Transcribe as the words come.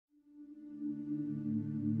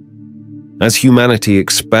As humanity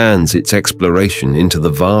expands its exploration into the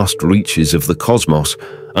vast reaches of the cosmos,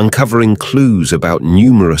 uncovering clues about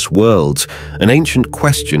numerous worlds, an ancient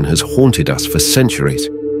question has haunted us for centuries.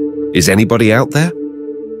 Is anybody out there?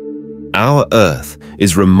 Our Earth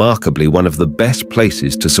is remarkably one of the best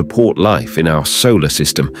places to support life in our solar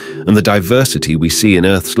system, and the diversity we see in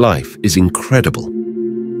Earth's life is incredible.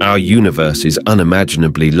 Our universe is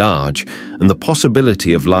unimaginably large, and the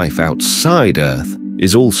possibility of life outside Earth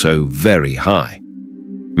is also very high.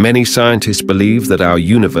 Many scientists believe that our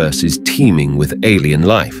universe is teeming with alien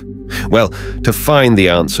life. Well, to find the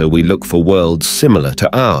answer, we look for worlds similar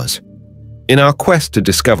to ours. In our quest to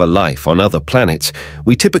discover life on other planets,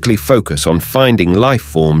 we typically focus on finding life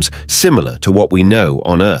forms similar to what we know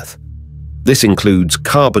on Earth. This includes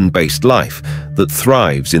carbon-based life that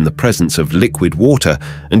thrives in the presence of liquid water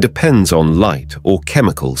and depends on light or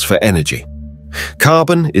chemicals for energy.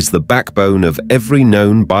 Carbon is the backbone of every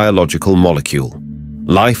known biological molecule.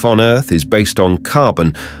 Life on Earth is based on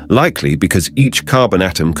carbon, likely because each carbon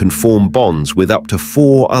atom can form bonds with up to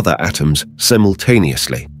 4 other atoms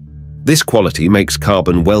simultaneously. This quality makes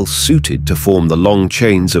carbon well suited to form the long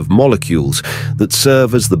chains of molecules that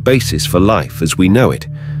serve as the basis for life as we know it,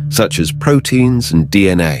 such as proteins and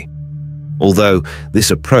DNA. Although this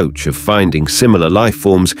approach of finding similar life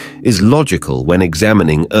forms is logical when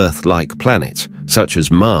examining Earth-like planets, such as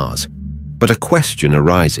Mars, but a question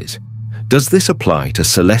arises. Does this apply to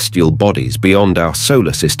celestial bodies beyond our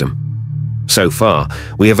solar system? So far,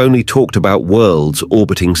 we have only talked about worlds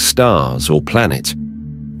orbiting stars or planets.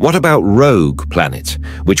 What about rogue planets,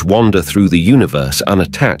 which wander through the universe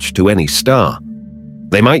unattached to any star?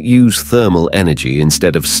 They might use thermal energy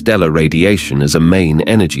instead of stellar radiation as a main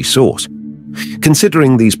energy source.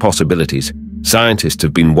 Considering these possibilities, scientists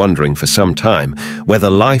have been wondering for some time whether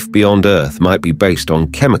life beyond Earth might be based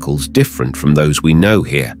on chemicals different from those we know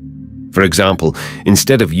here. For example,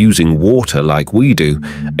 instead of using water like we do,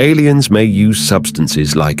 aliens may use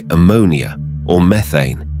substances like ammonia or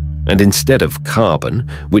methane. And instead of carbon,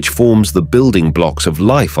 which forms the building blocks of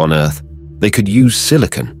life on Earth, they could use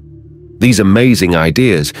silicon. These amazing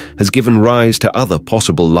ideas has given rise to other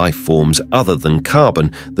possible life forms other than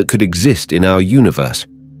carbon that could exist in our universe.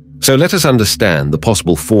 So let us understand the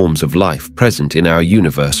possible forms of life present in our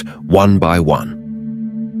universe one by one.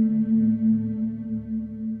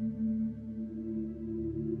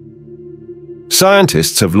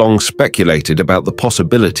 Scientists have long speculated about the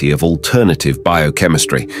possibility of alternative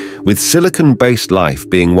biochemistry, with silicon-based life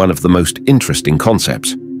being one of the most interesting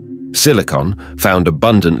concepts. Silicon, found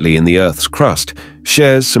abundantly in the Earth's crust,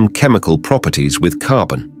 shares some chemical properties with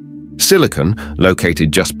carbon. Silicon,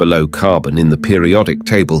 located just below carbon in the periodic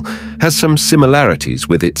table, has some similarities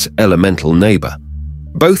with its elemental neighbor.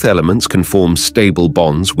 Both elements can form stable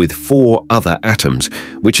bonds with 4 other atoms,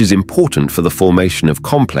 which is important for the formation of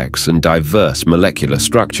complex and diverse molecular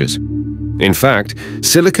structures. In fact,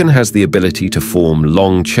 silicon has the ability to form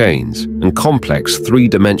long chains and complex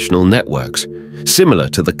 3-dimensional networks, similar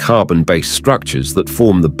to the carbon-based structures that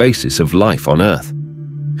form the basis of life on Earth.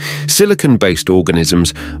 Silicon-based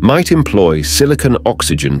organisms might employ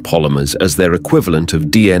silicon-oxygen polymers as their equivalent of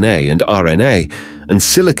DNA and RNA, and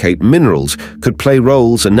silicate minerals could play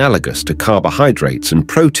roles analogous to carbohydrates and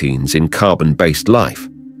proteins in carbon-based life.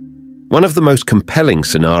 One of the most compelling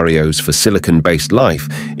scenarios for silicon-based life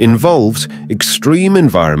involves extreme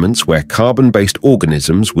environments where carbon-based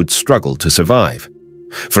organisms would struggle to survive.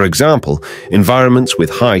 For example, environments with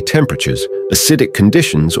high temperatures, acidic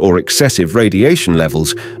conditions, or excessive radiation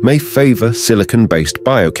levels may favor silicon-based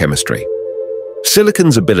biochemistry.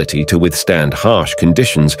 Silicon's ability to withstand harsh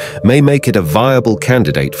conditions may make it a viable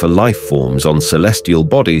candidate for life forms on celestial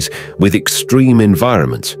bodies with extreme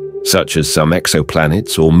environments, such as some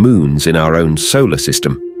exoplanets or moons in our own solar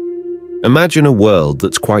system. Imagine a world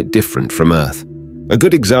that's quite different from Earth. A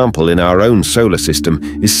good example in our own solar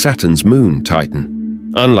system is Saturn's moon, Titan.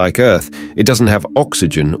 Unlike Earth, it doesn't have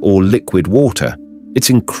oxygen or liquid water. It's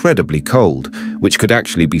incredibly cold, which could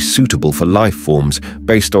actually be suitable for life forms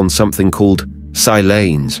based on something called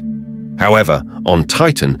silanes. However, on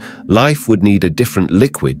Titan, life would need a different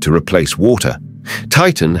liquid to replace water.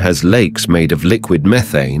 Titan has lakes made of liquid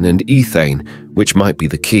methane and ethane, which might be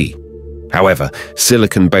the key. However,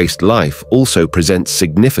 silicon-based life also presents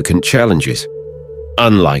significant challenges.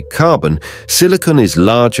 Unlike carbon, silicon is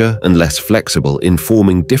larger and less flexible in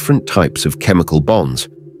forming different types of chemical bonds.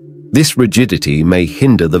 This rigidity may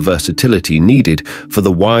hinder the versatility needed for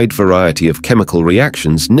the wide variety of chemical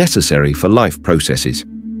reactions necessary for life processes.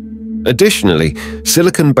 Additionally,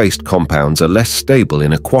 silicon-based compounds are less stable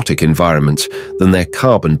in aquatic environments than their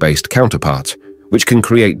carbon-based counterparts, which can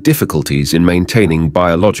create difficulties in maintaining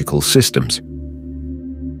biological systems.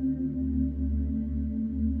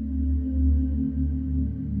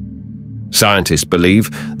 Scientists believe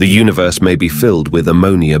the universe may be filled with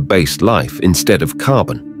ammonia-based life instead of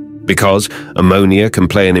carbon, because ammonia can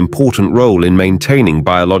play an important role in maintaining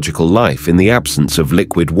biological life in the absence of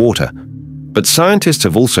liquid water. But scientists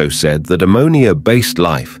have also said that ammonia-based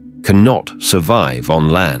life cannot survive on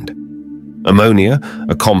land. Ammonia,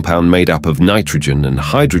 a compound made up of nitrogen and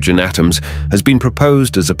hydrogen atoms, has been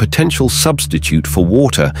proposed as a potential substitute for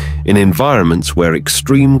water in environments where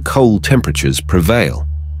extreme cold temperatures prevail.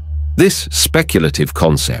 This speculative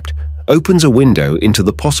concept opens a window into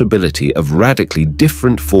the possibility of radically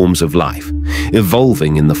different forms of life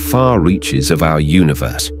evolving in the far reaches of our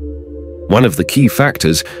universe. One of the key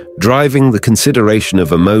factors driving the consideration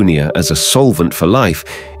of ammonia as a solvent for life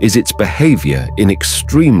is its behavior in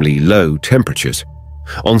extremely low temperatures.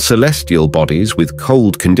 On celestial bodies with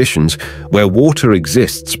cold conditions, where water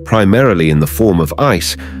exists primarily in the form of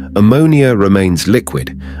ice, ammonia remains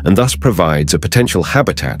liquid and thus provides a potential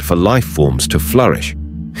habitat for life forms to flourish.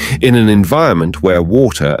 In an environment where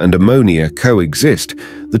water and ammonia coexist,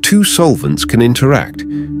 the two solvents can interact,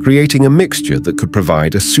 creating a mixture that could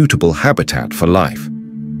provide a suitable habitat for life.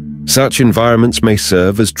 Such environments may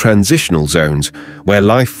serve as transitional zones, where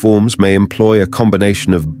life forms may employ a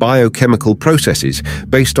combination of biochemical processes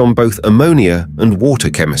based on both ammonia and water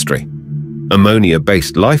chemistry.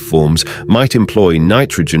 Ammonia-based life forms might employ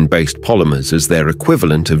nitrogen-based polymers as their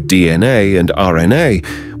equivalent of DNA and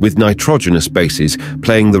RNA, with nitrogenous bases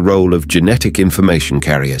playing the role of genetic information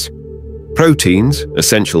carriers. Proteins,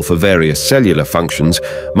 essential for various cellular functions,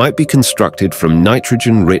 might be constructed from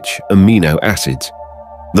nitrogen-rich amino acids.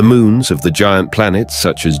 The moons of the giant planets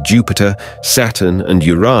such as Jupiter, Saturn, and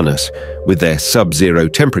Uranus, with their sub-zero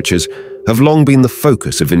temperatures, have long been the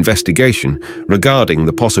focus of investigation regarding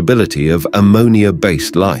the possibility of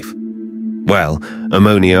ammonia-based life. Well,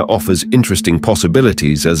 ammonia offers interesting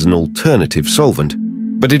possibilities as an alternative solvent,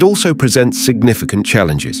 but it also presents significant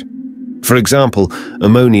challenges. For example,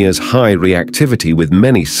 ammonia's high reactivity with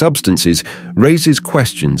many substances raises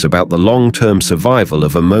questions about the long-term survival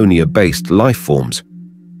of ammonia-based life forms.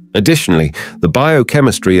 Additionally, the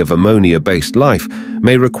biochemistry of ammonia-based life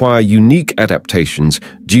may require unique adaptations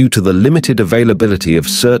due to the limited availability of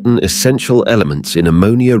certain essential elements in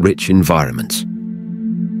ammonia-rich environments.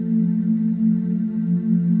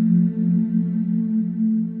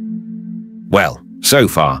 Well, so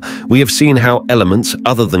far, we have seen how elements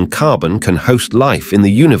other than carbon can host life in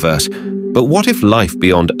the universe, but what if life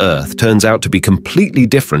beyond Earth turns out to be completely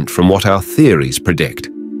different from what our theories predict?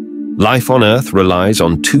 Life on Earth relies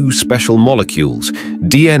on two special molecules,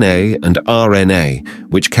 DNA and RNA,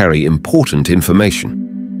 which carry important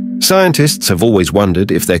information. Scientists have always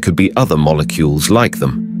wondered if there could be other molecules like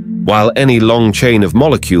them. While any long chain of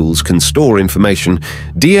molecules can store information,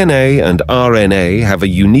 DNA and RNA have a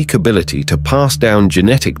unique ability to pass down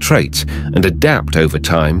genetic traits and adapt over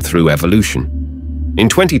time through evolution. In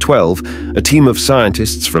 2012, a team of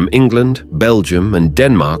scientists from England, Belgium, and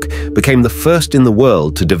Denmark became the first in the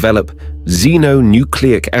world to develop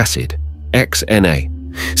xenonucleic acid, XNA,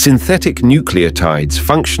 synthetic nucleotides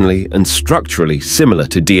functionally and structurally similar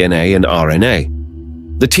to DNA and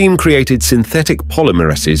RNA. The team created synthetic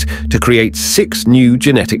polymerases to create 6 new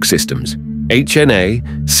genetic systems: HNA,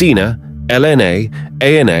 CNA, LNA,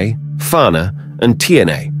 ANA, FANA, and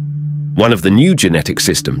TNA. One of the new genetic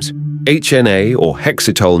systems, HNA or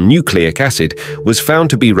hexatyl nucleic acid, was found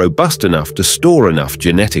to be robust enough to store enough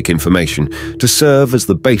genetic information to serve as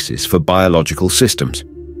the basis for biological systems.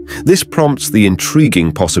 This prompts the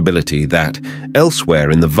intriguing possibility that, elsewhere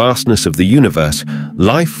in the vastness of the universe,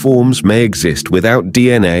 life forms may exist without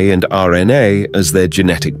DNA and RNA as their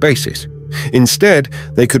genetic basis. Instead,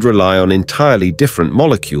 they could rely on entirely different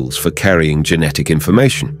molecules for carrying genetic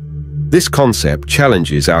information. This concept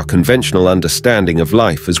challenges our conventional understanding of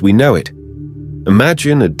life as we know it.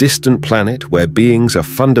 Imagine a distant planet where beings are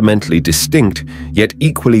fundamentally distinct, yet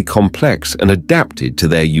equally complex and adapted to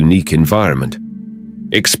their unique environment.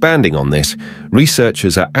 Expanding on this,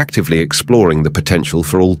 researchers are actively exploring the potential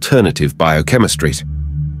for alternative biochemistries.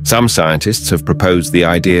 Some scientists have proposed the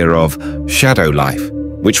idea of shadow life,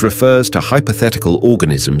 which refers to hypothetical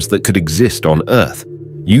organisms that could exist on Earth,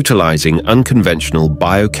 utilizing unconventional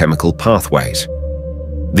biochemical pathways.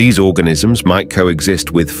 These organisms might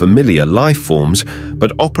coexist with familiar life forms,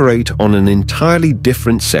 but operate on an entirely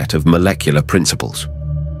different set of molecular principles.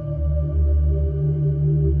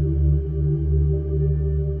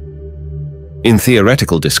 In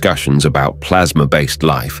theoretical discussions about plasma-based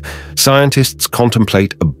life, scientists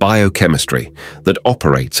contemplate a biochemistry that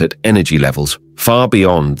operates at energy levels far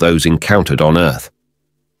beyond those encountered on Earth.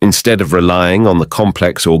 Instead of relying on the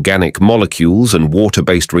complex organic molecules and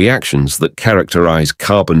water-based reactions that characterize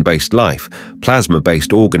carbon-based life,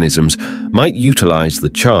 plasma-based organisms might utilize the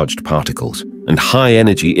charged particles and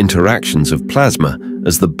high-energy interactions of plasma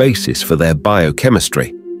as the basis for their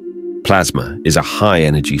biochemistry. Plasma is a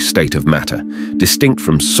high-energy state of matter, distinct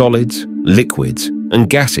from solids, liquids, and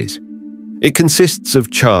gases. It consists of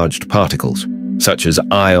charged particles, such as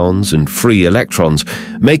ions and free electrons,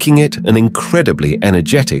 making it an incredibly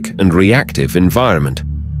energetic and reactive environment.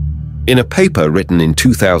 In a paper written in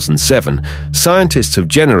 2007, scientists have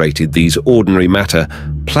generated these ordinary matter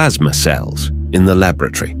plasma cells in the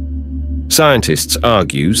laboratory. Scientists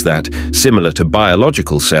argues that, similar to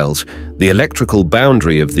biological cells, the electrical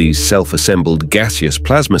boundary of these self-assembled gaseous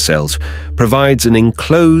plasma cells provides an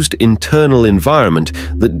enclosed internal environment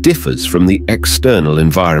that differs from the external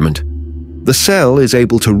environment. The cell is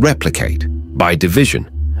able to replicate by division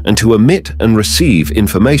and to emit and receive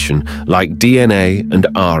information like DNA and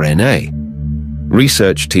RNA.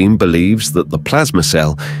 Research team believes that the plasma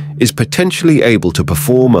cell is potentially able to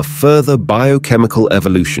perform a further biochemical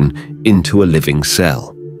evolution into a living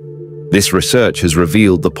cell. This research has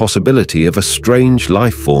revealed the possibility of a strange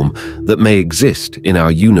life form that may exist in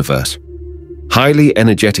our universe. Highly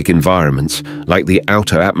energetic environments, like the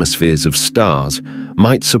outer atmospheres of stars,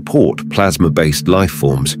 might support plasma-based life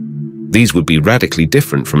forms. These would be radically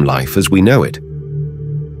different from life as we know it.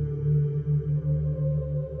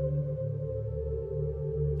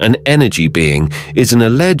 An energy being is an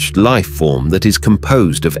alleged life form that is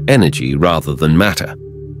composed of energy rather than matter.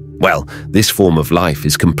 Well, this form of life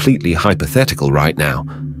is completely hypothetical right now,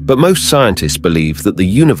 but most scientists believe that the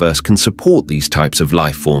universe can support these types of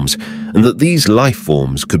life forms and that these life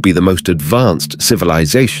forms could be the most advanced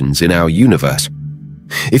civilizations in our universe.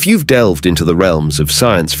 If you've delved into the realms of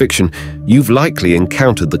science fiction, you've likely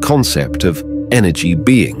encountered the concept of energy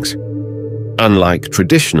beings. Unlike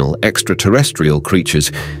traditional extraterrestrial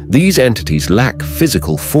creatures, these entities lack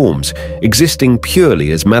physical forms, existing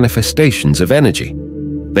purely as manifestations of energy.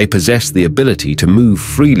 They possess the ability to move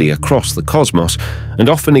freely across the cosmos and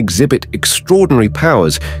often exhibit extraordinary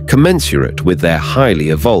powers commensurate with their highly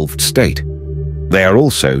evolved state. They are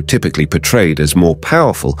also typically portrayed as more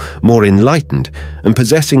powerful, more enlightened, and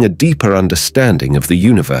possessing a deeper understanding of the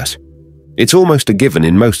universe. It's almost a given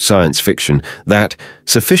in most science fiction that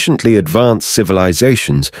sufficiently advanced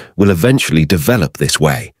civilizations will eventually develop this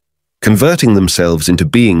way. Converting themselves into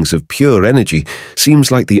beings of pure energy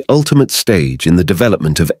seems like the ultimate stage in the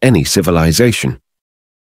development of any civilization.